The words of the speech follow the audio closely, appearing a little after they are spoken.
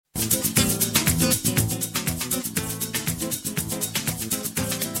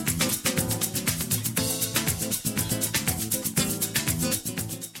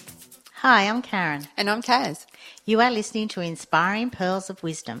Hi, I'm Karen. And I'm Kaz. You are listening to Inspiring Pearls of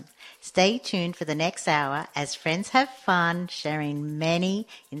Wisdom. Stay tuned for the next hour as friends have fun sharing many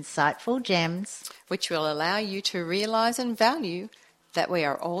insightful gems, which will allow you to realise and value that we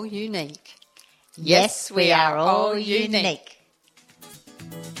are all unique. Yes, we are all unique.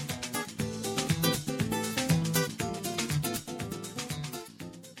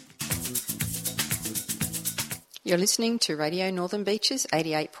 You're listening to Radio Northern Beaches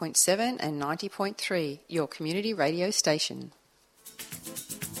 88.7 and 90.3, your community radio station.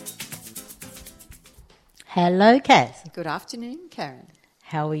 Hello, Kaz. Good afternoon, Karen.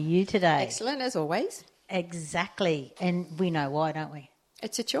 How are you today? Excellent, as always. Exactly. And we know why, don't we?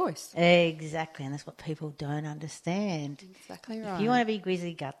 It's a choice. Exactly, and that's what people don't understand. Exactly right. If you want to be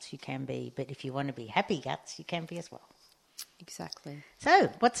grizzly guts, you can be, but if you want to be happy guts, you can be as well. Exactly.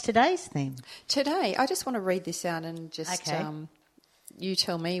 So, what's today's theme? Today, I just want to read this out and just Okay. you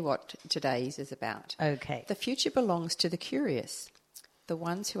tell me what today's is about. Okay. The future belongs to the curious, the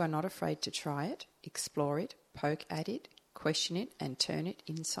ones who are not afraid to try it, explore it, poke at it, question it, and turn it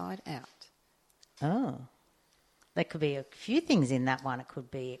inside out. Oh. There could be a few things in that one. It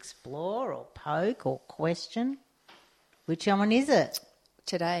could be explore or poke or question. Which one is it?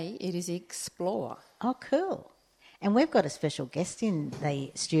 Today, it is explore. Oh, cool. And we've got a special guest in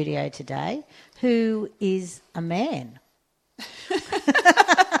the studio today who is a man.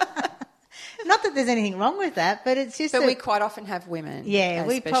 Not that there's anything wrong with that, but it's just But we quite often have women. Yeah, as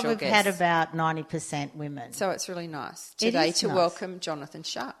we special probably guests. had about 90% women. So it's really nice It today is to nice. welcome Jonathan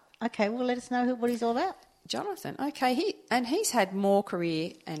Sharp. Okay, well, let us know what he's all about. Jonathan, okay, he's had more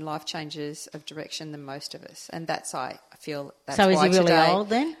career and life changes of direction than most of us, and I feel that's So why is he really today, old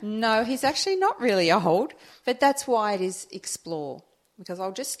then? No, he's actually not really old, but that's why it is explore, because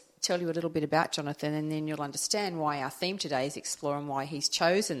I'll just tell you a little bit about Jonathan and then you'll understand why our theme today is explore and why he's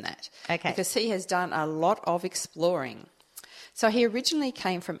chosen that. Okay. Because he has done a lot of exploring. So he originally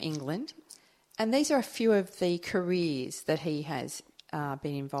came from England, and these are a few of the careers that he has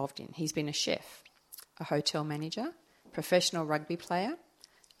been involved in. He's been a chef, a hotel manager, professional rugby player,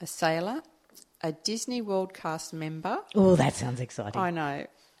 a sailor, a Disney World cast member. Oh, that sounds exciting. I know.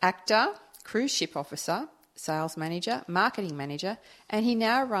 Actor, cruise ship officer, sales manager, marketing manager, and he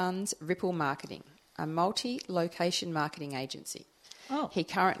now runs Ripple Marketing, a multi-location marketing agency. Oh. He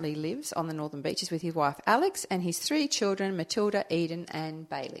currently lives on the Northern Beaches with his wife Alex and his 3 children, Matilda, Eden and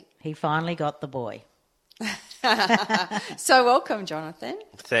Bailey. He finally got the boy. So welcome, Jonathan.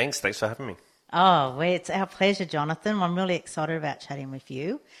 Thanks for having me. Oh, well, it's our pleasure, Jonathan. I'm really excited about chatting with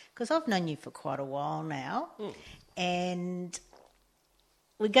you because I've known you for quite a while now. And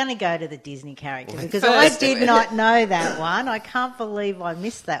we're going to go to the Disney character because I did not know that one. I can't believe I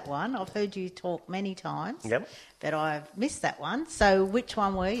missed that one. I've heard you talk many times, Yep. but I've missed that one. So which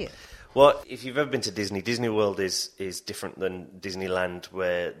one were you? Well, if you've ever been to Disney World is different than Disneyland,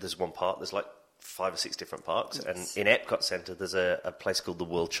 where there's one park. There's like 5 or 6 different parks. Yes. And in Epcot Centre, there's a place called the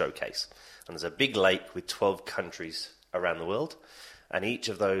World Showcase. And there's a big lake with 12 countries around the world. And each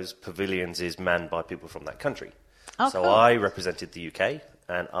of those pavilions is manned by people from that country. Oh, so cool. I represented the UK,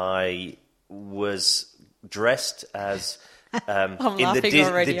 and I was dressed as in the, laughing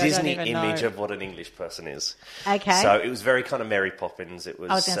already, the I don't Disney even image know. of what an English person is. Okay. So it was very kind of Mary Poppins. It was.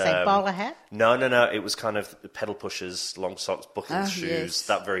 I was going to say bowler hat. No. It was kind of pedal pushers, long socks, buckled shoes, yes.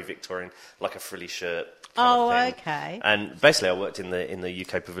 that very Victorian, like a frilly shirt. Oh, kind of thing. okay. And basically, I worked in the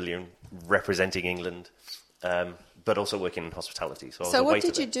UK pavilion representing England, but also working in hospitality. So I was So a what waiter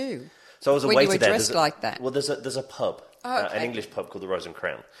did you there. do? So I was a when waiter you were there. dressed like that? Well, there's a pub, Oh, okay. an English pub called the Rose and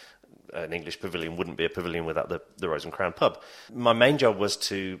Crown. An English pavilion wouldn't be a pavilion without the Rose and Crown pub. My main job was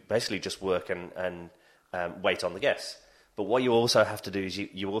to basically just work and wait on the guests. But what you also have to do is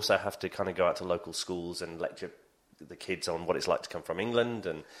you also have to kind of go out to local schools and lecture the kids on what it's like to come from England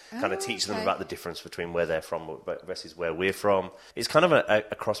and kind of teach them okay. about the difference between where they're from versus where we're from. It's kind of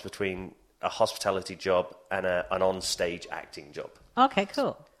a cross between a hospitality job and an on-stage acting job. Okay,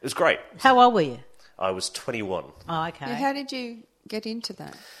 cool. It was great. How old were you? I was 21. Oh, okay. Yeah, how did you get into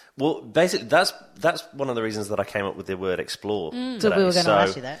that? Well, basically, that's one of the reasons that I came up with the word explore. So Today. we were going to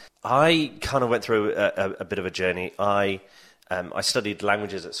ask you that. I kind of went through a bit of a journey. I studied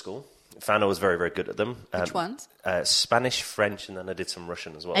languages at school. Found I was very, very good at them. Which ones? Spanish, French, and then I did some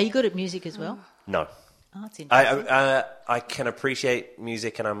Russian as well. Are you good at music as well? No. Oh, that's interesting. I can appreciate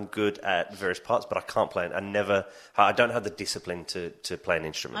music and I'm good at various parts, but I can't play it. I don't have the discipline to play an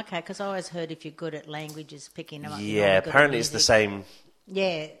instrument. Okay, because I always heard if you're good at languages, picking them up. Yeah, apparently it's the same.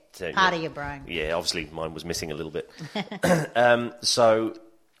 Yeah, So, part yeah. of your brain. Yeah, obviously mine was missing a little bit. So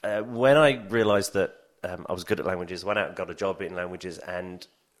when I realised that I was good at languages, went out and got a job in languages, and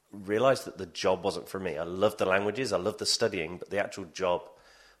realised that the job wasn't for me. I loved the languages, I loved the studying, but the actual job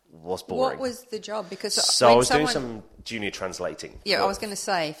was boring. What was the job? Because So I was doing some junior translating. Yeah, I was going to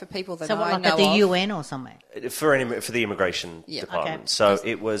say, for people that So what, I like know at the of, UN or somewhere? For the immigration department. Okay. So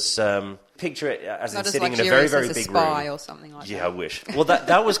it was, picture it as in not as sitting in a very, luxurious very as a big spy room. or something like Yeah, that. I wish. Well,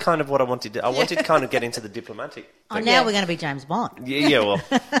 that was kind of what I wanted to. I wanted to kind of get into the diplomatic Oh, thing. now we're going to be James Bond. Yeah, well,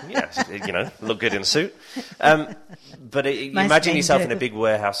 yeah, look good in a suit. But you Most imagine men yourself do. in a big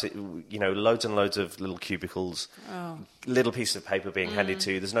warehouse, loads and loads of little cubicles, little pieces of paper being handed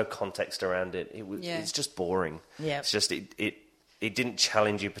to you. There's no context around it. It's just boring. Yeah. It's just, it didn't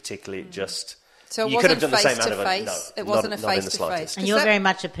challenge you particularly. It just... So it you could have wasn't done the same amount of face-to-face? no, It wasn't not a in the face-to-face? slightest. And you're very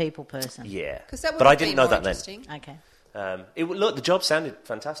much a people person. Yeah. 'Cause that would but I have didn't been know more that then. interesting. Okay. Look, the job sounded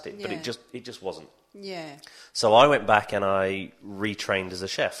fantastic, but Yeah. it just wasn't. Yeah. So I went back and I retrained as a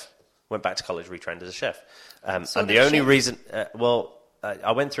chef. Went back to college, retrained as a chef. And Sort the of only chef? reason,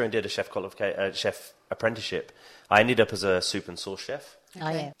 I went through and did a chef apprenticeship. I ended up as a soup and sauce chef, Oh,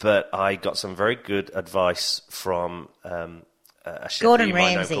 yeah. but I got some very good advice from a chef Gordon that you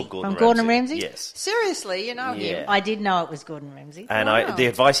might know Ramsay. called Gordon From Gordon Ramsay? Yes. Seriously, you know Yeah. him. I did know it was Gordon Ramsay. And Wow. the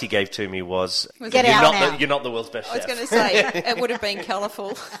advice he gave to me was, Get you're out not now. you're not the world's best I was chef. going to say, it would have been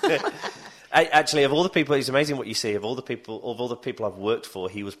colourful. Actually, of all the people, it's amazing what you see. Of all the people I've worked for,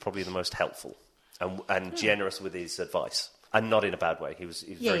 he was probably the most helpful and generous with his advice, and not in a bad way. He was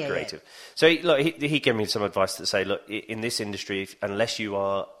very creative. So he gave me some advice that say, look, in this industry, unless you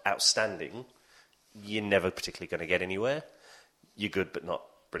are outstanding, you're never particularly going to get anywhere. You're good, but not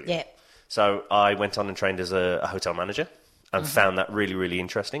brilliant. Yeah. So I went on and trained as a hotel manager, and found that really, really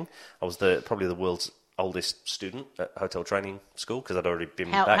interesting. I was probably the world's oldest student at hotel training school because I'd already been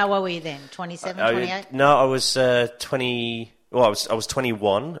back. How old were you then? 27, 28? No, I was 20. Well, I was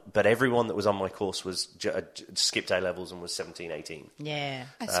 21, but everyone that was on my course was skipped A levels and was 17, 18. Yeah.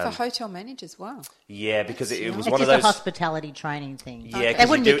 It's for hotel managers, wow. Yeah, because it was It's one just of those. a hospitality training thing. Yeah, They because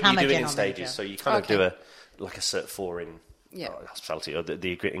wouldn't you become do a it in general stages, manager. so you kind of Okay. do a Cert 4 in Yeah. hospitality, or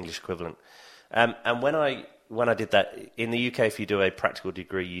the English equivalent. And when I did that in the UK, if you do a practical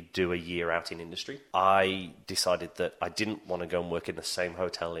degree, you do a year out in industry. I decided that I didn't want to go and work in the same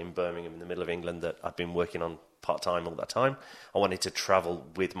hotel in Birmingham in the middle of England that I'd been working on part-time all that time. I wanted to travel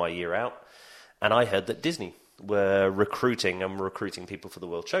with my year out. And I heard that Disney were recruiting people for the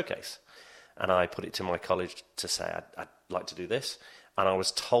World Showcase. And I put it to my college to say I'd like to do this. And I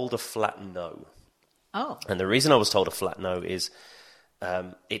was told a flat no. Oh. And the reason I was told a flat no is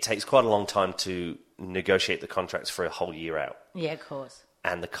it takes quite a long time to negotiate the contracts for a whole year out. Yeah, of course.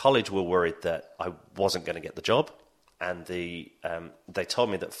 And the college were worried that I wasn't going to get the job. And they told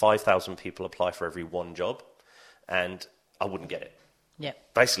me that 5,000 people apply for every one job, and I wouldn't get it.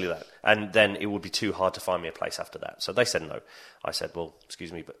 Yep. Basically that. And then it would be too hard to find me a place after that. So they said no. I said, well,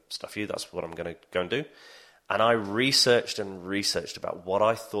 excuse me, but stuff you, that's what I'm going to go and do. And I researched about what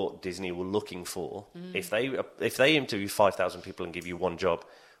I thought Disney were looking for. If they interview 5,000 people and give you one job,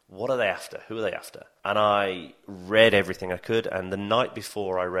 what are they after? Who are they after? And I read everything I could. And the night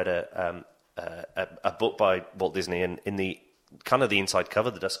before, I read a book by Walt Disney, and in the kind of the inside cover,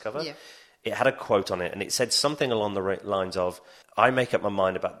 the dust cover, it had a quote on it, and it said something along the lines of, I make up my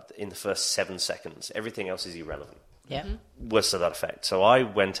mind about in the first 7 seconds. Everything else is irrelevant. Yeah. Words to that effect. So I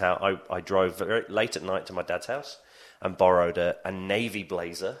went out, I drove very late at night to my dad's house and borrowed a navy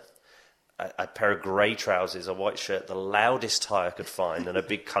blazer, a pair of grey trousers, a white shirt, the loudest tie I could find, and a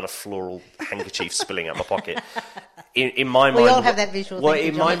big kind of floral handkerchief spilling out my pocket. In my mind, all have that visual. Well, thank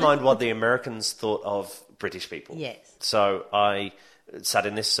you, in my Jonathan. mind, what the Americans thought of British people. Yes. So I sat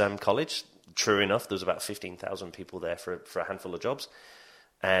in this college. True enough, there was about 15,000 people there for a handful of jobs,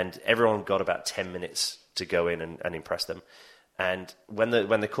 and everyone got about 10 minutes to go in and impress them. And when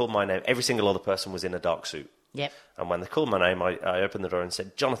they called my name, every single other person was in a dark suit. Yep. And when they called my name, I opened the door and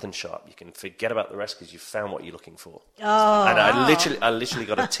said, Jonathan Sharp, you can forget about the rest because you've found what you're looking for. Oh. And I literally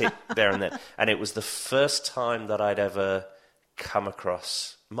got a tick there and then. And it was the first time that I'd ever come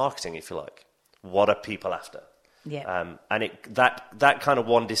across marketing, if you like. What are people after? Yeah. And that kind of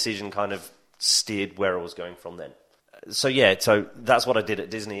one decision kind of steered where I was going from then. So that's what I did at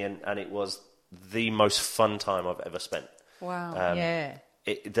Disney, and it was the most fun time I've ever spent. Wow. Yeah.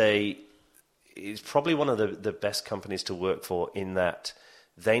 It's probably one of the best companies to work for in that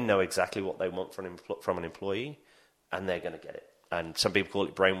they know exactly what they want from an employee, and they're going to get it. And some people call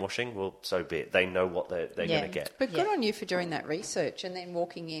it brainwashing. Well, so be it. They know what they're going to get. But good on you for doing that research and then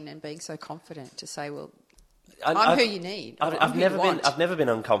walking in and being so confident to say, well, And I'm who you need. I've never been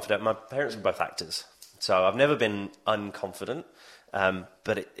unconfident. My parents were both actors, so I've never been unconfident.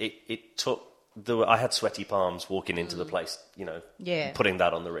 But it took I had sweaty palms walking into the place, Yeah. putting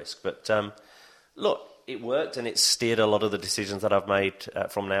that on the risk. But look, it worked, and it steered a lot of the decisions that I've made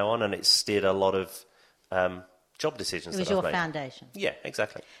from now on, and it steered a lot of job decisions It was that I've your made. foundation. Yeah,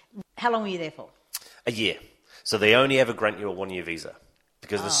 exactly. How long were you there for? A year. So they only ever grant you a 1-year visa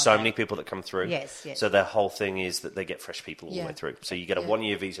because there's so many people that come through. Yes. So their whole thing is that they get fresh people all the way through. So you get a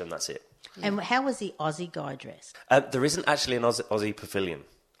 1-year visa and that's it. And how was the Aussie guy dressed? There isn't actually an Aussie pavilion.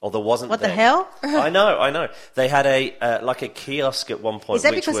 Or there wasn't. What the then. hell? I know. They had a kiosk at one point. Is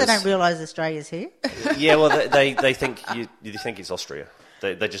that which because was, they don't realise Australia's here? Yeah, well, they think you think it's Austria.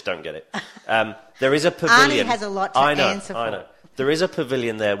 They just don't get it. There is a pavilion. Arnie has a lot to answer for. I know. There is a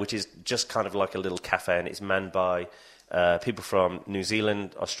pavilion there, which is just kind of like a little cafe, and it's manned by people from New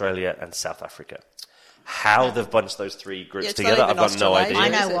Zealand, Australia, and South Africa. How they've bunched those three groups it's together, not I've even got no idea.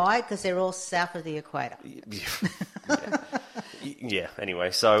 Australasia. I Is know it? why, because they're all south of the equator. Yeah, anyway,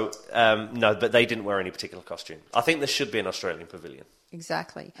 so, no, but they didn't wear any particular costume. I think there should be an Australian pavilion.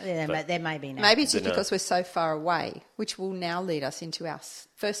 Exactly. There may be now. Maybe it's just No. because we're so far away, which will now lead us into our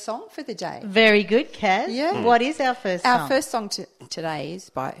first song for the day. Very good, Kaz. Yeah. What is our first song? Our first song today is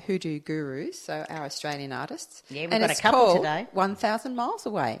by Hoodoo Gurus, so our Australian artists. Yeah, we've and got a it's couple called today. 1,000 Miles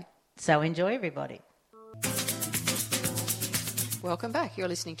Away. So enjoy, everybody. Welcome back. You're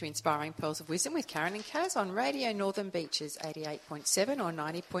listening to Inspiring Pearls of Wisdom with Karen and Kaz on Radio Northern Beaches 88.7 or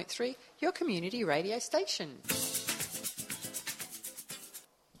 90.3, your community radio station.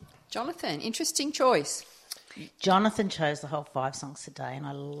 Jonathan, interesting choice. Jonathan chose the whole 5 songs today, and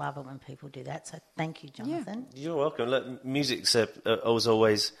I love it when people do that. So thank you, Jonathan. You're welcome. Look, music's was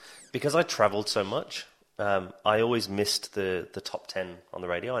always, because I travelled so much, I always missed the top 10 on the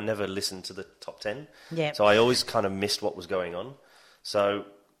radio. I never listened to the top 10. Yep. So I always kind of missed what was going on. So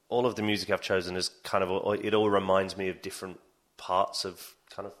all of the music I've chosen is kind of, it all reminds me of different parts of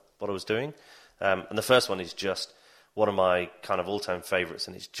kind of what I was doing. And the first one is just one of my kind of all-time favourites,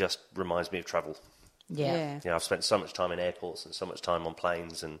 and it just reminds me of travel. Yeah. You know, I've spent so much time in airports and so much time on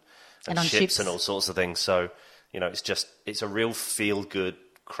planes and on ships. and all sorts of things. So, you know, it's a real feel-good,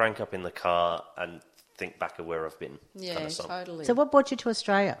 crank up in the car and think back of where I've been Yeah, kind of song. totally. So what brought you to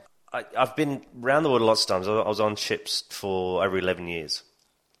Australia? I've been around the world lots of times. I was on ships for over 11 years.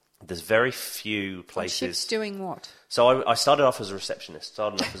 There's very few places. Ships doing what? So I started off as a receptionist.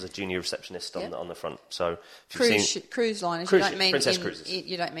 Started off as a junior receptionist on the front. So if you've seen, Cruise liners. Cruise you don't ship, mean Princess in, Cruises.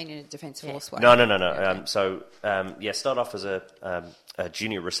 You don't mean in a Defence Force way. No. Okay. Started off as a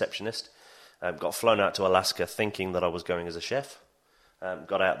junior receptionist. Got flown out to Alaska thinking that I was going as a chef.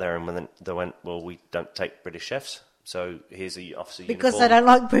 Got out there and then they went, well, we don't take British chefs. So here's the officer Because uniform. they don't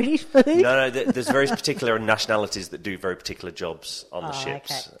like British food? No, there's very particular nationalities that do very particular jobs on the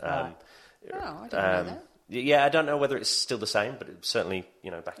ships. okay. Right. I didn't know that. Yeah, I don't know whether it's still the same, but it certainly,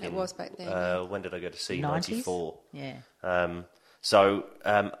 back in... It was back then, yeah. When did I go to sea? 90s? 94. Yeah.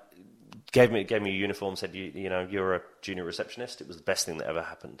 Gave me a uniform, said, you're a junior receptionist. It was the best thing that ever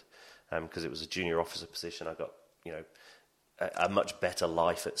happened because it was a junior officer position. I got, a much better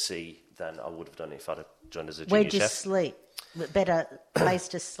life at sea than I would have done if I'd have joined as a junior Where'd you chef. sleep? Better place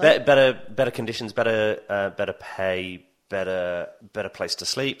to sleep? Better conditions, better pay, better place to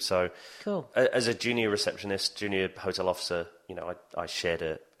sleep. So, Cool. As a junior receptionist, junior hotel officer, I shared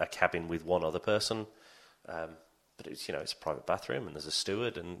a cabin with one other person, but it's it's a private bathroom and there's a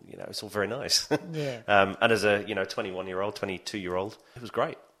steward and it's all very nice. Yeah. And as a 21-year-old, 22-year-old, it was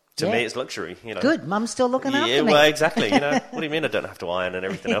great. To Yeah. me, it's luxury. Good. Mum's still looking after Yeah, me. well, exactly. What do you mean I don't have to iron and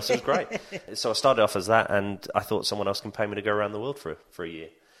everything else? It was great. So I started off as that, and I thought someone else can pay me to go around the world for a year.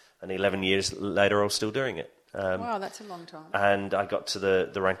 And 11 years later, I was still doing it. Wow, that's a long time. And I got to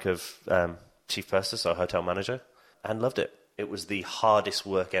the rank of chief purser, so hotel manager, and loved it. It was the hardest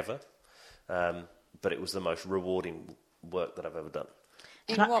work ever, but it was the most rewarding work that I've ever done.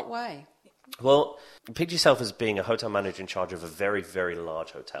 In what way? Well, picture yourself as being a hotel manager in charge of a very, very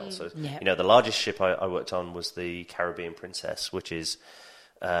large hotel. So, Yeah. the largest ship I worked on was the Caribbean Princess, which is,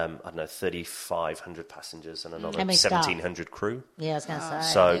 3,500 passengers and another How many staff? 1,700 crew. Yeah, I was going to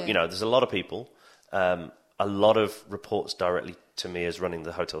say. So, yeah. there's a lot of people. A lot of reports directly to me as running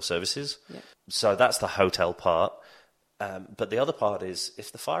the hotel services. Yep. So that's the hotel part. But the other part is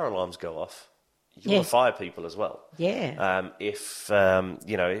if the fire alarms go off, you've got Yeah. to fire people as well. Yeah.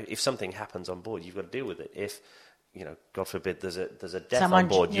 If something happens on board, you've got to deal with it. If, God forbid, there's a death on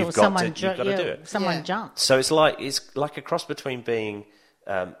board, you've got to do it. Someone Yeah. jumped. So it's like a cross between being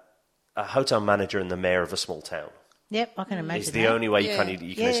a hotel manager and the mayor of a small town. Yep, I can imagine Is the that. only way Yeah.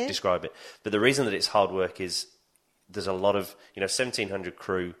 you can Yeah. describe it. But the reason that it's hard work is there's a lot of 1,700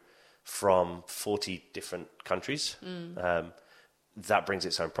 crew from 40 different countries. that brings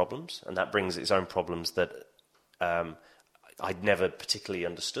its own problems, and that brings its own problems that I'd never particularly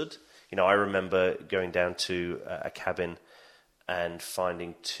understood. You know, I remember going down to a cabin and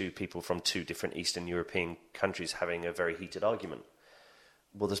finding two people from two different Eastern European countries having a very heated argument.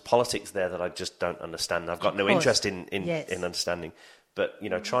 Well, there's politics there that I just don't understand. I've got no interest in understanding. But, you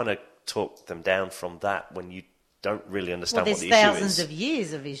know, trying to talk them down from that when you don't really understand what the issue is. There's thousands of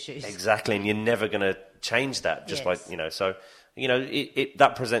years of issues. Exactly, and you're never going to change that just by, you know. So, you know,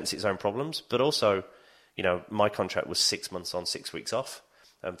 that presents its own problems. But also, you know, my contract was 6 months on, 6 weeks off.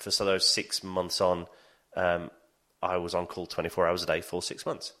 So those 6 months on, I was on call 24 hours a day for 6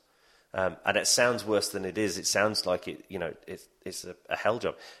 months. And it sounds worse than it is. It sounds like it's a hell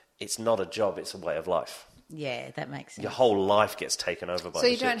job. It's not a job, it's a way of life. Yeah, that makes sense. Your whole life gets taken over by So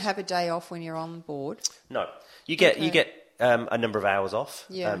the you don't ships. have a day off when you're on board? No. You get a number of hours off.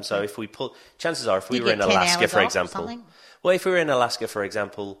 Yeah, So if we pull... Chances are, if we You were in get 10 Alaska, hours for off or example... something? Well, if we were in Alaska, for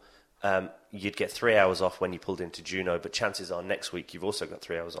example, you'd get 3 hours off when you pulled into Juneau, but chances are next week you've also got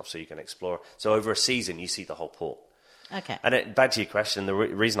 3 hours off so you can explore. So over a season, you see the whole port. Okay. And back to your question, the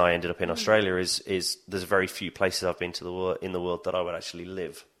reason I ended up in Australia is there's very few places I've been to in the world that I would actually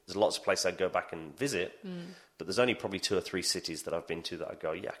live. There's lots of places I'd go back and visit, but there's only probably 2 or 3 cities that I've been to that I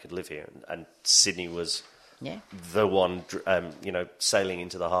go, yeah, I could live here. And Sydney was the one, sailing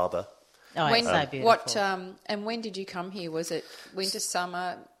into the harbour. Oh, it's so beautiful. And when did you come here? Was it winter,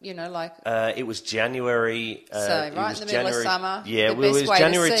 summer? You know, like it was January. So right in the middle of summer. Yeah, it was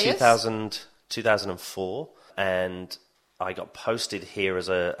January 2004, and I got posted here as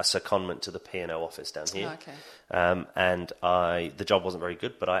a secondment to the P&O office down here. Okay. And the job wasn't very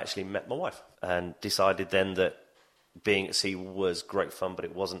good, but I actually met my wife and decided then that being at sea was great fun, but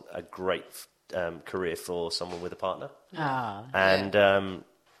it wasn't a great career for someone with a partner. Oh. And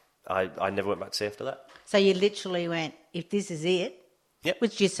I never went back to sea after that. So you literally went, if this is it,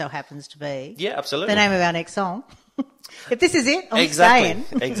 which just so happens to be absolutely the name of our next song. If this is it, I'm staying.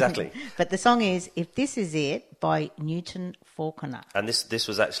 staying. Exactly. But the song is If This Is It by Newton Falconer. And this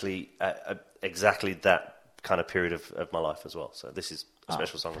was actually exactly that kind of period of my life as well. So this is a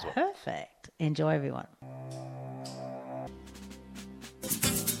special song as well. Perfect. Enjoy, everyone.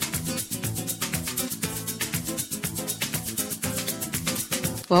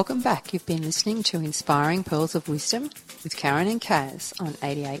 Welcome back. You've been listening to Inspiring Pearls of Wisdom with Karen and Kaz on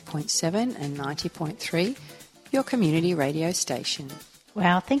 88.7 and 90.3, your community radio station.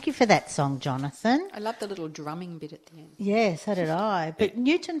 Wow, thank you for that song, Jonathan. I love the little drumming bit at the end. Yeah, so did I. But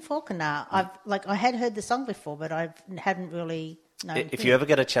Newton Falconer, I had heard the song before, but I hadn't really known. If you ever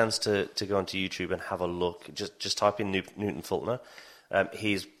get a chance to go onto YouTube and have a look, just type in Newton Falconer.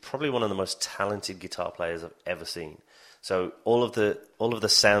 He's probably one of the most talented guitar players I've ever seen. So all of the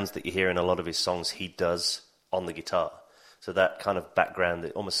sounds that you hear in a lot of his songs, he does on the guitar. So that kind of background,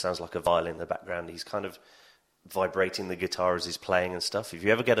 it almost sounds like a violin in the background. He's kind of vibrating the guitar as he's playing and stuff. If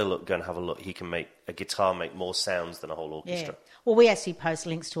you ever get a look, go and have a look. He can make a guitar make more sounds than a whole orchestra. Yeah. Well, we actually post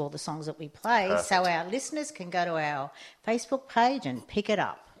links to all the songs that we play, Perfect. so our listeners can go to our Facebook page and pick it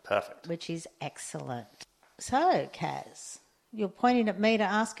up. Perfect. Which is excellent. So, Kaz, you're pointing at me to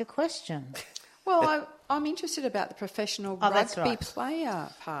ask a question. Well, I'm interested about the professional that's rugby right. player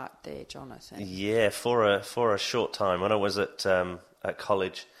part there, Jonathan. Yeah, for a short time when I was at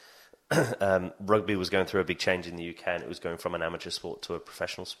college, rugby was going through a big change in the UK, and it was going from an amateur sport to a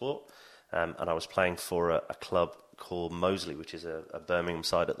professional sport. And I was playing for a club called Moseley, which is a Birmingham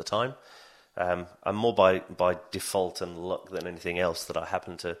side at the time. And more by default and luck than anything else that I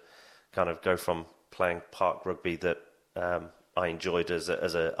happened to kind of go from playing park rugby that I enjoyed as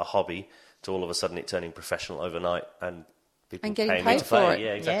a hobby to all of a sudden it turning professional overnight and people And getting paying me paid to play. for it.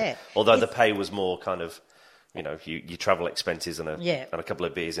 Yeah, exactly. Yeah. Although the pay was more kind of, your travel expenses and Yeah. a couple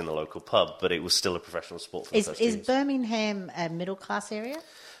of beers in the local pub, but it was still a professional sport for the Is first 2 years. Birmingham a middle-class area?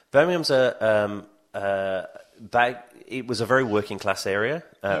 Birmingham's it was a very working class area,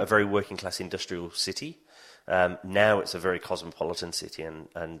 a very working class industrial city. Now it's a very cosmopolitan city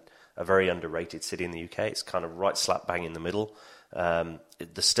and a very underrated city in the UK. It's kind of right slap bang in the middle.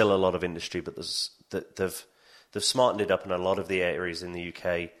 There's still a lot of industry, but they've smartened it up, and a lot of the areas in the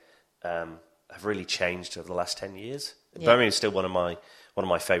UK have really changed over the last 10 years. Yeah. Birmingham is still one of my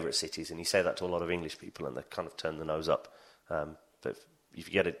favourite cities, and you say that to a lot of English people, and they kind of turn the nose up. But if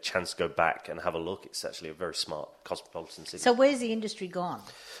you get a chance to go back and have a look, it's actually a very smart cosmopolitan city. So where's the industry gone?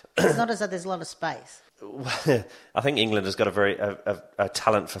 It's not as though there's a lot of space. I think England has got a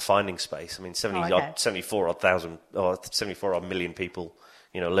talent for finding space. I mean, 74 odd million people,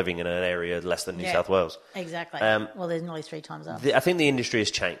 living in an area less than New South Wales. Exactly. Well, there's nearly 3 times up. I think the industry has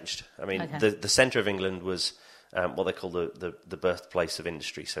changed. I mean, Okay. the centre of England was what they call the birthplace of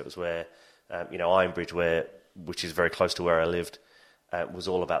industry. So it was where, Ironbridge, which is very close to where I lived, was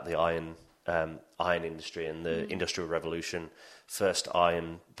all about the iron industry and the Industrial Revolution. First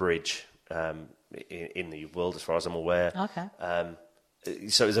iron bridge in the world, as far as I'm aware. Okay.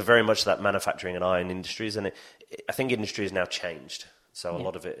 So it was very much that manufacturing and iron industries, and I think industry has now changed. So a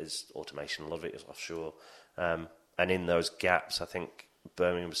lot of it is automation, a lot of it is offshore, and in those gaps, I think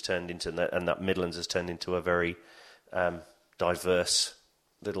Birmingham has turned into, and that Midlands has turned into a very diverse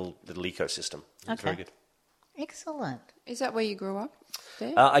little ecosystem. It's very good. Excellent. Is that where you grew up?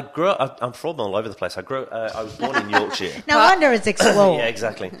 There? I grew up. I'm from all over the place. I was born in Yorkshire. No wonder it's explored. Yeah,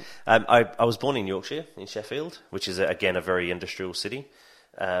 exactly. I was born in Yorkshire, in Sheffield, which is again a very industrial city.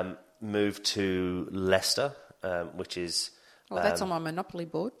 Moved to Leicester, which is. Well, that's on my Monopoly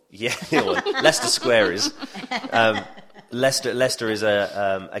board. Yeah, Leicester Square is. Leicester is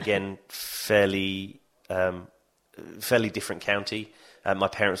again fairly different county. My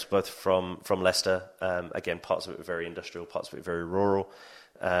parents were both from Leicester. Again, parts of it were very industrial, parts of it very rural.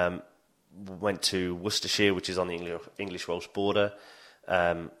 Went to Worcestershire, which is on the English-Welsh border.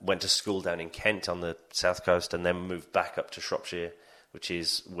 Went to school down in Kent on the south coast, and then moved back up to Shropshire, which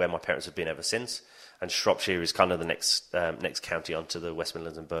is where my parents have been ever since. And Shropshire is kind of the next county onto the West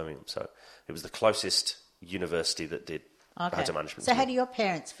Midlands and Birmingham. So it was the closest university that did hotel management. So how do your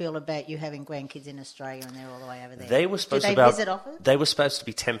parents feel about you having grandkids in Australia and they're all the way over there? They were supposed do to visit often? They were supposed to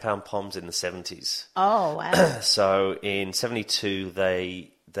be £10 poms in the 70s. Oh, wow. So in 72,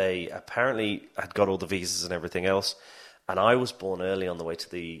 they apparently had got all the visas and everything else. And I was born early on the way to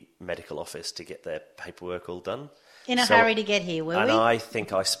the medical office to get their paperwork all done. In a hurry to get here, were we? And I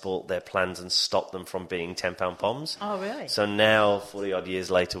think I spoilt their plans and stopped them from being £10 poms. Oh, really? So now, 40-odd years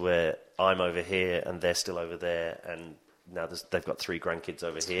later, where I'm over here and they're still over there, and now they've got 3 grandkids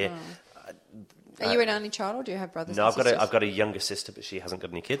over here. Oh. Are you an only child, or do you have brothers No, and sisters? I've got a younger sister, but she hasn't got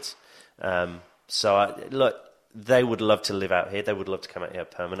any kids. Look, they would love to live out here. They would love to come out here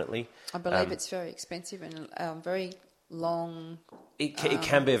permanently. I believe it's very expensive and very long. It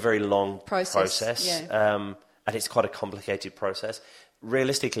can be a very long process. Yeah. And it's quite a complicated process.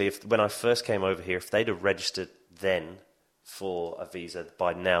 Realistically, when I first came over here, if they'd have registered then for a visa,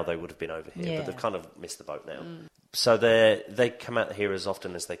 by now they would have been over here. Yeah. But they've kind of missed the boat now. So they come out here as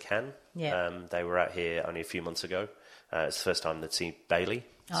often as they can. Yeah. They were out here only a few months ago. It's the first time they'd seen Bailey.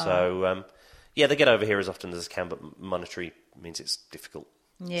 Oh. So, they get over here as often as they can, but monetary means it's difficult.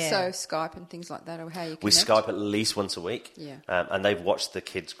 Yeah. So Skype and things like that, or how you connect? We Skype at least once a week. Yeah. And they've watched the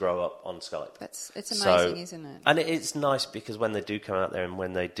kids grow up on Skype. It's amazing, isn't it? And it's nice because when they do come out there and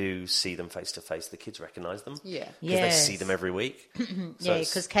when they do see them face to face, the kids recognise them. Yeah. Because they see them every week. Yeah,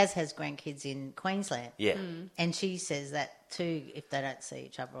 because Kaz has grandkids in Queensland. Yeah. And she says that too, if they don't see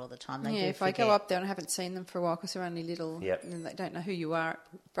each other all the time. They do If forget. I go up there and I haven't seen them for a while because they're only little Yep. and they don't know who you are,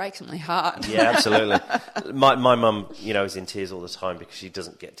 it breaks my heart. Yeah, absolutely. My mum, is in tears all the time because she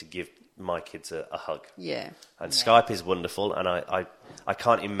doesn't get to give my kids a hug. Yeah. And Skype is wonderful, and I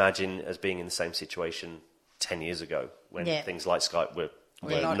can't imagine us being in the same situation 10 years ago when things like Skype were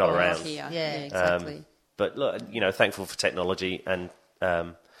not around. Here. Yeah. Exactly. But look, thankful for technology, and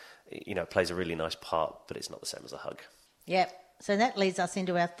it plays a really nice part, but it's not the same as a hug. Yep. So that leads us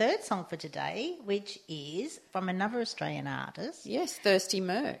into our third song for today, which is from another Australian artist. Yes, Thirsty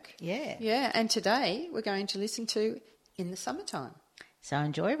Merc. Yeah. Yeah, and today we're going to listen to In the Summertime. So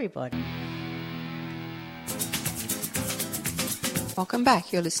enjoy, everybody. Welcome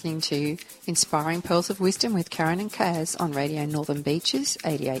back. You're listening to Inspiring Pearls of Wisdom with Karen and Kaz on Radio Northern Beaches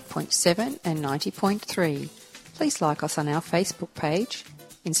 88.7 and 90.3. Please like us on our Facebook page,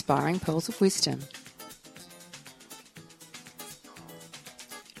 Inspiring Pearls of Wisdom.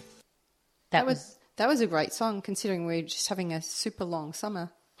 That was a great song, considering we're just having a super long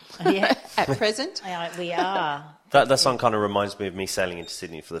summer Yeah. at present. We are. That song kind of reminds me of me sailing into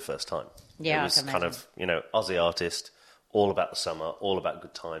Sydney for the first time. Yeah, it I was can kind of Aussie artist, all about the summer, all about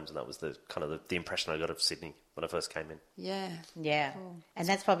good times, and that was the kind of the impression I got of Sydney when I first came in. Yeah. Yeah. And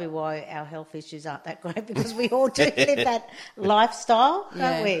that's probably why our health issues aren't that great, because we all do live that lifestyle,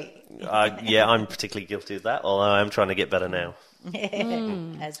 don't we? I'm particularly guilty of that, although I'm trying to get better now.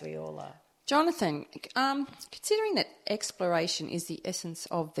 As we all are. Jonathan, considering that exploration is the essence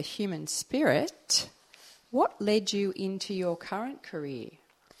of the human spirit, what led you into your current career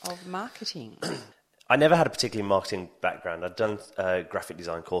of marketing? I never had a particularly marketing background. I'd done graphic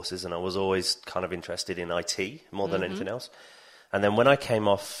design courses, and I was always kind of interested in IT more than anything else. And then when I came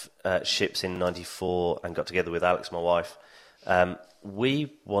off ships in '94 and got together with Alex, my wife,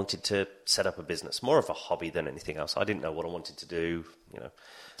 we wanted to set up a business, more of a hobby than anything else. I didn't know what I wanted to do.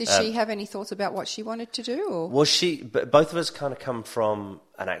 Did she have any thoughts about what she wanted to do? Or? Well, both of us kind of come from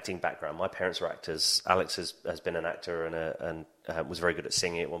an acting background. My parents were actors. Alex has been an actor and was very good at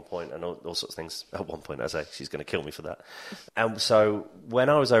singing at one point and all sorts of things. At one point, I say, she's going to kill me for that. And so when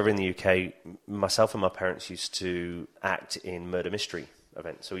I was over in the UK, myself and my parents used to act in murder mystery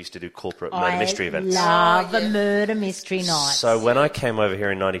events. So we used to do corporate murder mystery events. I love a murder mystery night. So when I came over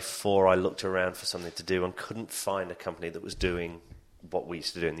here in 94, I looked around for something to do and couldn't find a company that was doing what we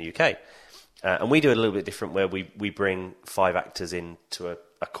used to do in the UK. And we do it a little bit different, where we bring 5 actors into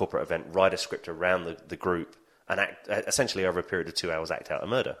a corporate event, write a script around the group, and act, essentially over a period of 2 hours act out a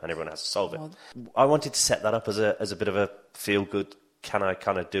murder, and everyone has to solve it. I wanted to set that up as a bit of a feel-good, can I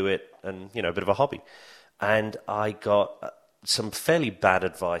kind of do it, and, a bit of a hobby. And I got some fairly bad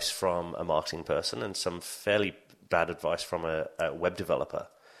advice from a marketing person and some fairly bad advice from a web developer,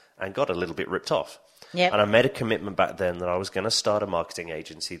 and got a little bit ripped off. Yep. And I made a commitment back then that I was going to start a marketing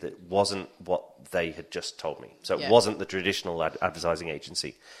agency that wasn't what they had just told me. So it wasn't the traditional advertising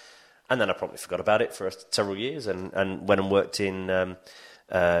agency. And then I probably forgot about it for several years and went and worked in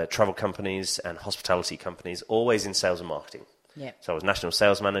travel companies and hospitality companies, always in sales and marketing. Yep. So I was national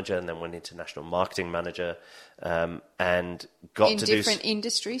sales manager and then went into national marketing manager and got to do... In different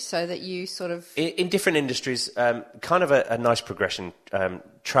industries, so that you sort of... In different industries, kind of a nice progression.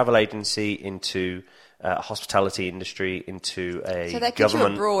 Travel agency into hospitality industry into a So that gives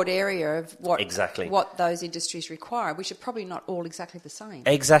government... you a broad area of Exactly. what those industries require, which are probably not all exactly the same.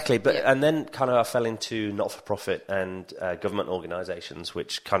 Exactly, but and then kind of I fell into not-for-profit and government organisations,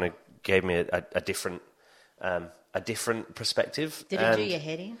 which kind of gave me a different perspective. Did it do your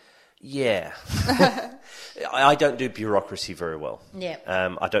head in? Yeah. I don't do bureaucracy very well. Yeah.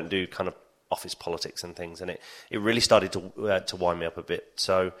 I don't do kind of office politics and things, and it really started to wind me up a bit.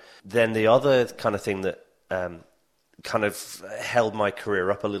 So then the other kind of thing that kind of held my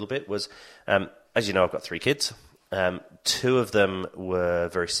career up a little bit was, as you know, I've got 3 kids. 2 of them were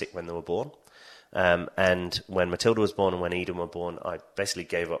very sick when they were born. And when Matilda was born and when Eden were born, I basically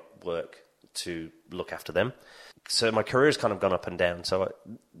gave up work to look after them. So my career has kind of gone up and down. So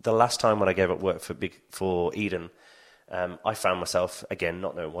the last time when I gave up work for Eden, I found myself, again,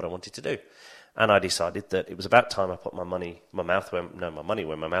 not knowing what I wanted to do. And I decided that it was about time I put my money where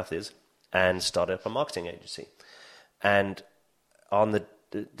my mouth is, and started up a marketing agency. And on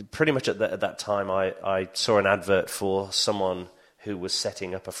pretty much at that time, I saw an advert for someone who was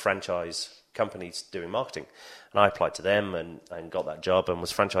setting up a franchise company doing marketing. And I applied to them and got that job and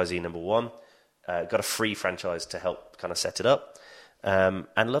was franchisee number 1. Got a free franchise to help kind of set it up,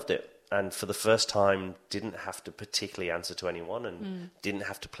 and loved it. And for the first time, didn't have to particularly answer to anyone and didn't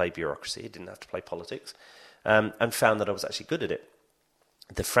have to play bureaucracy, didn't have to play politics, and found that I was actually good at it.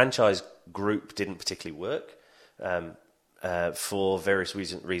 The franchise group didn't particularly work for various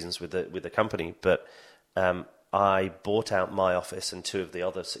reasons with the company, but I bought out my office and 2 of the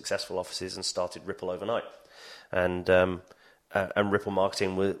other successful offices and started Ripple overnight. And Ripple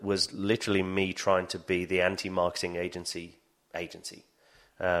Marketing was literally me trying to be the anti-marketing agency.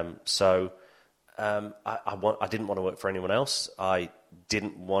 So I didn't want to work for anyone else. I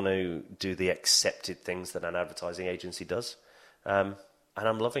didn't want to do the accepted things that an advertising agency does. And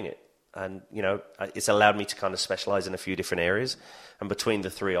I'm loving it. And, it's allowed me to kind of specialize in a few different areas. And between the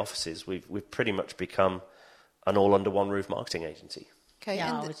 3 offices, we've pretty much become an all-under-one-roof marketing agency. Okay,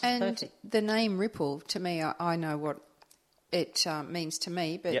 Yeah, which is and perfect. the name Ripple, to me, I know what it means to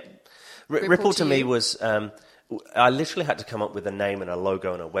me, but... Yep. Ripple to me was... I literally had to come up with a name and a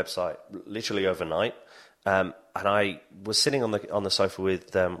logo and a website literally overnight. And I was sitting on the sofa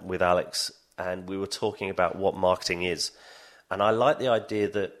with Alex, and we were talking about what marketing is. And I like the idea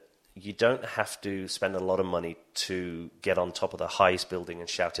that you don't have to spend a lot of money to get on top of the highest building and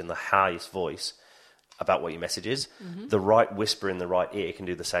shout in the highest voice about what your message is. Mm-hmm. The right whisper in the right ear can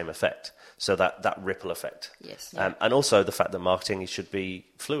do the same effect. So that ripple effect. Yes. And also the fact that marketing should be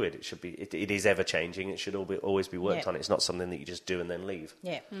fluid. It is ever changing. It should always be worked on. It's not something that you just do and then leave.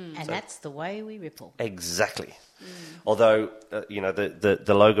 Yeah, and that's the way we Ripple. Exactly. Although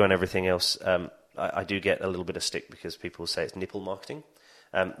the logo and everything else, I do get a little bit of stick because people say it's nipple marketing.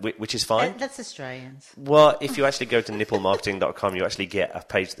 Which is fine. That's Australians. Well, if you actually go to nipplemarketing.com, you actually get a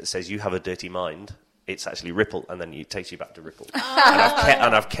page that says you have a dirty mind. It's actually Ripple, and then it takes you back to Ripple.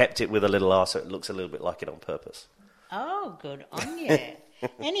 And I've kept it with a little R, so it looks a little bit like it on purpose. Oh, good on you.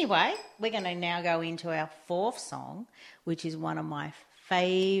 Anyway, we're going to now go into our 4th song, which is one of my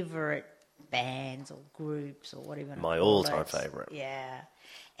favourite bands or groups or whatever. My all-time favourite. Yeah.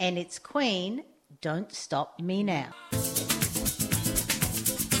 And it's Queen, Don't Stop Me Now.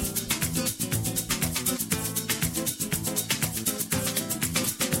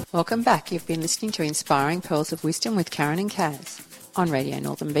 Welcome back. You've been listening to Inspiring Pearls of Wisdom with Karen and Kaz on Radio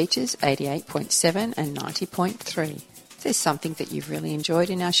Northern Beaches 88.7 and 90.3. If there's something that you've really enjoyed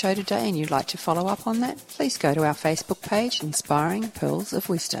in our show today and you'd like to follow up on that, please go to our Facebook page, Inspiring Pearls of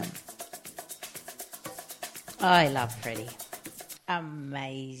Wisdom. I love Freddie.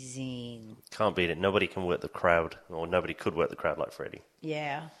 Amazing. Can't beat it. Nobody can work the crowd, or nobody could work the crowd like Freddie.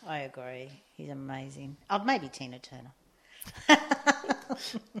 Yeah, I agree. He's amazing. Oh, maybe Tina Turner.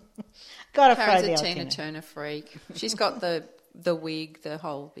 Got to throw Karen's the a old Tina Turner freak. She's got the wig, the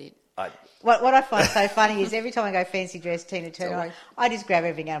whole bit. What I find so funny is every time I go fancy dress Tina Turner, I just grab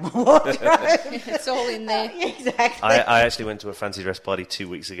everything out of my wardrobe. It's all in there. Exactly. I actually went to a fancy dress party 2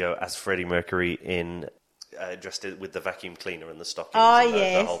 weeks ago as Freddie Mercury dressed with the vacuum cleaner and the stockings and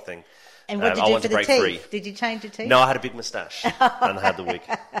yes. the whole thing. And what did you do for the teeth? Did you change your teeth? No, I had a big moustache and I had the wig.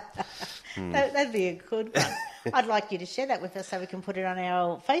 That'd be a good one. I'd like you to share that with us so we can put it on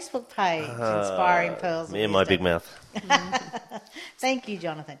our Facebook page, Inspiring Pearls of Me and my Wisdom. big mouth. Thank you,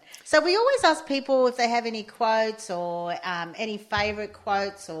 Jonathan. So we always ask people if they have any quotes or any favourite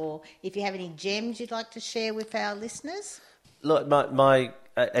quotes, or if you have any gems you'd like to share with our listeners. Look,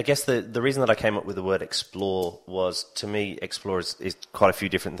 I guess the reason that I came up with the word explore was, to me, explore is quite a few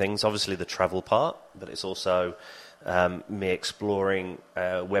different things. Obviously the travel part, but it's also me exploring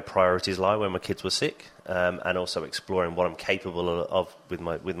where priorities lie when my kids were sick, and also exploring what I'm capable of with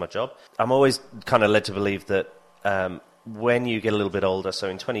my job. I'm always kind of led to believe that when you get a little bit older, so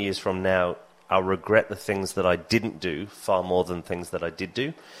in 20 years from now, I'll regret the things that I didn't do far more than things that I did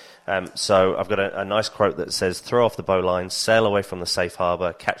do. So I've got a nice quote that says, throw off the bowline, sail away from the safe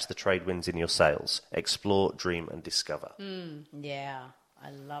harbour, catch the trade winds in your sails, explore, dream and discover. Yeah, I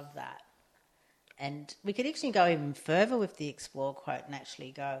love that. And we could actually go even further with the explore quote and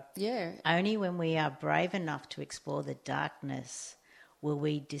actually go, Yeah. only when we are brave enough to explore the darkness will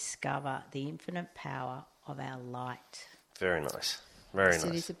we discover the infinite power of our light. Very nice. Very So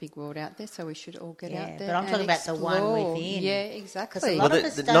nice. it is a big world out there, so we should all get Yeah, out there. but I'm and talking about the one explore. within. Yeah, Because exactly. a lot Well, of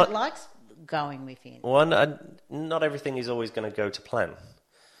us the- don't not- like going within. Well, not everything is always going to go to plan.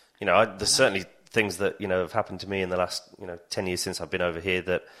 You know, there's certainly things that, have happened to me in the last, 10 years since I've been over here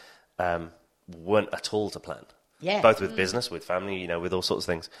that weren't at all to plan. Yeah. Both with business, with family, with all sorts of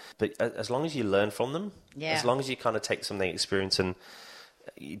things. But as long as you learn from them, Yeah. as long as you kind of take something experience and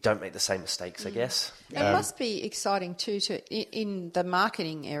you don't make the same mistakes, I guess. It must be exciting too in the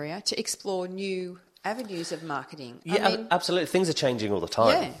marketing area to explore new avenues of marketing. Yeah, I mean, absolutely. Things are changing all the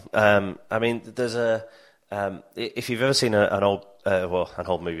time. There's if you've ever seen an old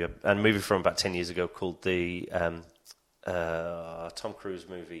movie, a movie from about 10 years ago called the Tom Cruise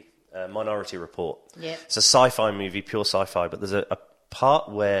movie, Minority Report. Yeah. It's a sci-fi movie, pure sci-fi, but there's a part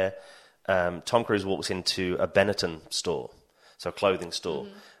where Tom Cruise walks into a Benetton store, so a clothing store,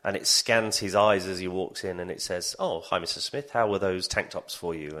 and it scans his eyes as he walks in, and it says, "Oh, hi, Mr. Smith. How were those tank tops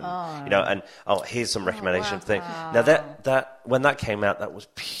for you?" And here's some recommendation of things. Now that when that came out, that was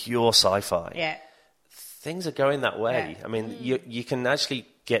pure sci-fi. Yeah. Things are going that way. Yeah. I mean, you can actually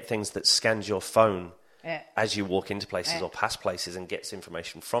get things that scans your phone Yeah. as you walk into places or past places and gets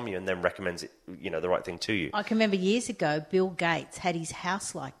information from you and then recommends it, the right thing to you. I can remember years ago, Bill Gates had his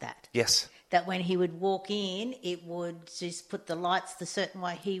house like that. Yes. That when he would walk in, it would just put the lights the certain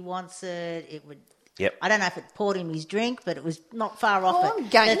way he wants it. It would. Yep. I don't know if it poured him his drink, but it was not far off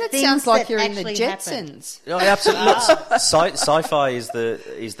it. That The things sounds like that you're in the actually Jetsons. No, absolutely. Look, sci-fi is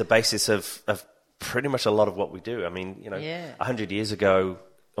the basis of pretty much a lot of what we do. I mean, 100 years ago,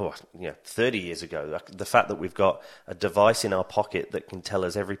 30 years ago, the fact that we've got a device in our pocket that can tell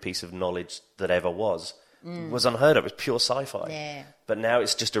us every piece of knowledge that ever was unheard of. It was pure sci-fi. Yeah. But now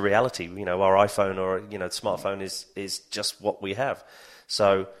it's just a reality. Our iPhone or smartphone is just what we have.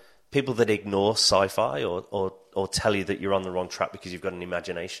 So people that ignore sci-fi or tell you that you're on the wrong track because you've got an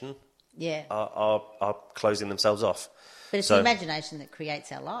imagination Yeah. are closing themselves off. But it's the imagination that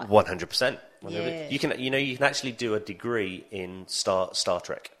creates our life. 100%. Yeah. You can actually do a degree in Star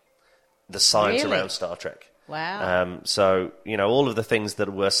Trek, the science Really? around Star Trek. Wow. So all of the things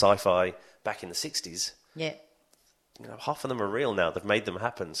that were sci-fi back in the 60s, Yeah. half of them are real now. They've made them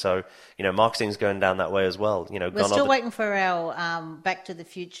happen. So marketing's going down that way as well. We're still waiting for our Back to the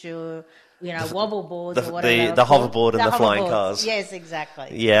Future, wobble boards or whatever. the hoverboard and the flying hoverboards. cars. Yes, exactly.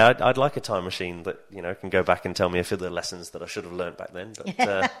 Yeah, I'd like a time machine that can go back and tell me a few of the lessons that I should have learnt back then.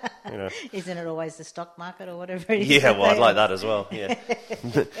 But Isn't it always the stock market or whatever it is? yeah, well, I'd like that as well. Yeah,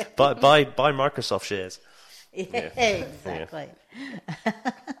 buy Microsoft shares. Yeah, exactly.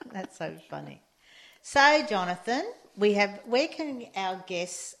 That's so funny. So, Jonathan, Where can our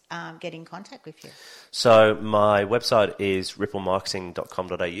guests get in contact with you? So my website is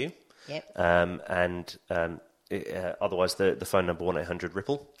ripplemarketing.com.au. Yep. Otherwise, the phone number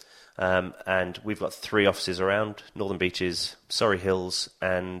 1-800-RIPPLE. And we've got 3 offices around Northern Beaches, Surrey Hills,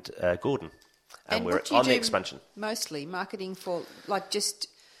 and Gordon. And we're what do you on the do expansion. Mostly marketing for, like, just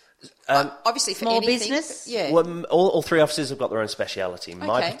obviously for small anything, business? Yeah. Well, all 3 offices have got their own speciality.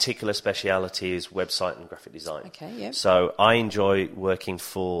 My Okay. particular speciality is website and graphic design. Okay, yeah. So I enjoy working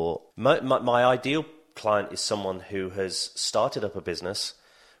for... My ideal client is someone who has started up a business,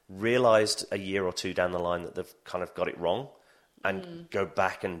 realised a year or 2 down the line that they've kind of got it wrong, and go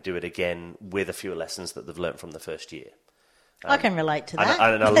back and do it again with a few lessons that they've learnt from the first year. I can relate to that.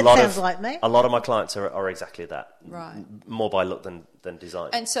 And That sounds like me. A lot of my clients are exactly that. Right. More by look than design.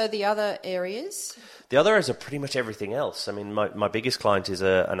 And so the other areas? The other is pretty much everything else. I mean, my biggest client is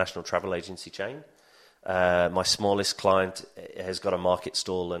a national travel agency chain. My smallest client has got a market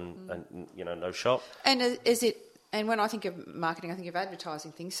stall and no shop. And is it? And when I think of marketing, I think of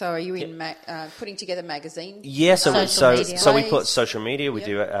advertising things. So are you in putting together magazines? Yeah, so we put displays? social media. We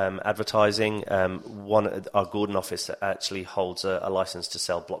do advertising. Our Gordon office actually holds a license to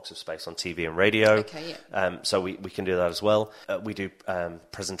sell blocks of space on TV and radio. Okay, yeah. So we can do that as well. We do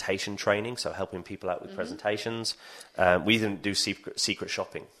presentation training, so helping people out with presentations. We even do secret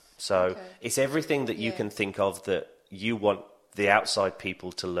shopping. So it's everything that you can think of that you want the outside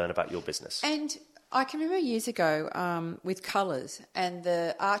people to learn about your business. And I can remember years ago with colours and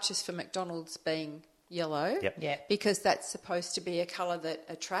the arches for McDonald's being yellow. Yep. Yeah. Because that's supposed to be a colour that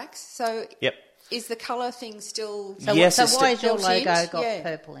attracts. So Yep. is the colour thing still... Yes, So it's why has your built in? logo got Yeah.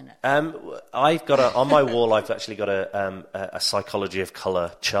 purple in it? I've got on my wall. I've actually got a psychology of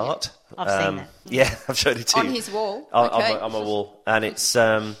color chart. I've seen that. Yeah, I've showed it to you On his wall? On Okay. my wall, and it's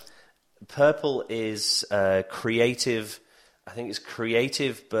purple is creative. I think it's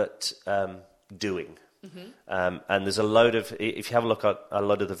creative, but doing. And there's a load of, if you have a look at a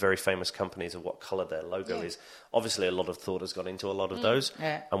lot of the very famous companies of what colour their logo is, obviously a lot of thought has gone into a lot of those,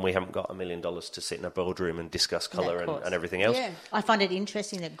 Yeah. and we haven't got $1 million to sit in a boardroom and discuss colour of course. and everything else. Yeah. I find it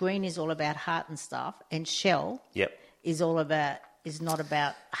interesting that green is all about heart and stuff, and shell Yep. is not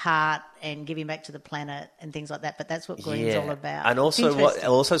about heart and giving back to the planet and things like that. But that's what green's all about. And It's also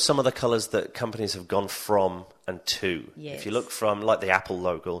interesting. some of the colours that companies have gone from and to. Yes. If you look from, like the Apple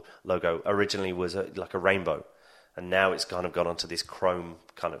logo originally was like a rainbow, and now it's kind of gone onto this chrome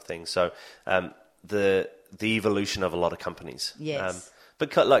kind of thing. So the evolution of a lot of companies. Yes.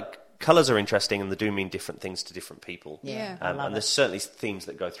 But colours are interesting, and they do mean different things to different people. Yeah. I love and there's certainly themes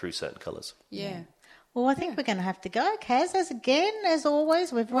that go through certain colours. Yeah. Well, I think we're going to have to go, Kaz. As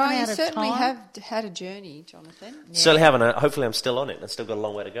always, we've run Well, you out of certainly time. have had a journey, Jonathan. Certainly haven't. Hopefully I'm still on it, and I've still got a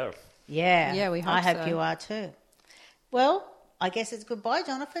long way to go. Yeah. Yeah, we hope I hope so. you are too. Well, I guess it's goodbye,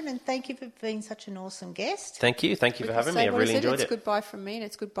 Jonathan, and thank you for being such an awesome guest. Thank you for having me. I really enjoyed It's it. goodbye from me and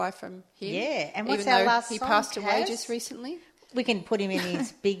it's goodbye from him. Yeah, and what's Even our though last he song, passed away Kaz? just recently. We can put him in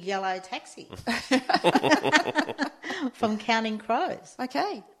his big yellow taxi from Counting Crows.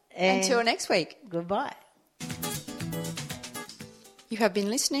 Okay. And- Until next week. Goodbye. You have been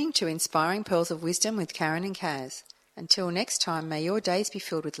listening to Inspiring Pearls of Wisdom with Karen and Kaz. Until next time, may your days be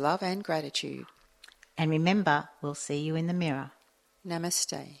filled with love and gratitude. And remember, we'll see you in the mirror.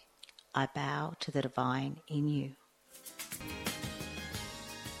 Namaste. I bow to the divine in you.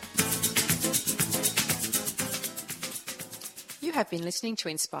 You have been listening to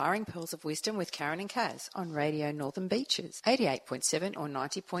Inspiring Pearls of Wisdom with Karen and Kaz on Radio Northern Beaches, 88.7 or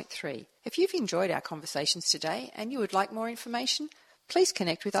 90.3. If you've enjoyed our conversations today and you would like more information, please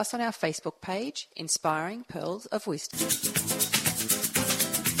connect with us on our Facebook page, Inspiring Pearls of Wisdom.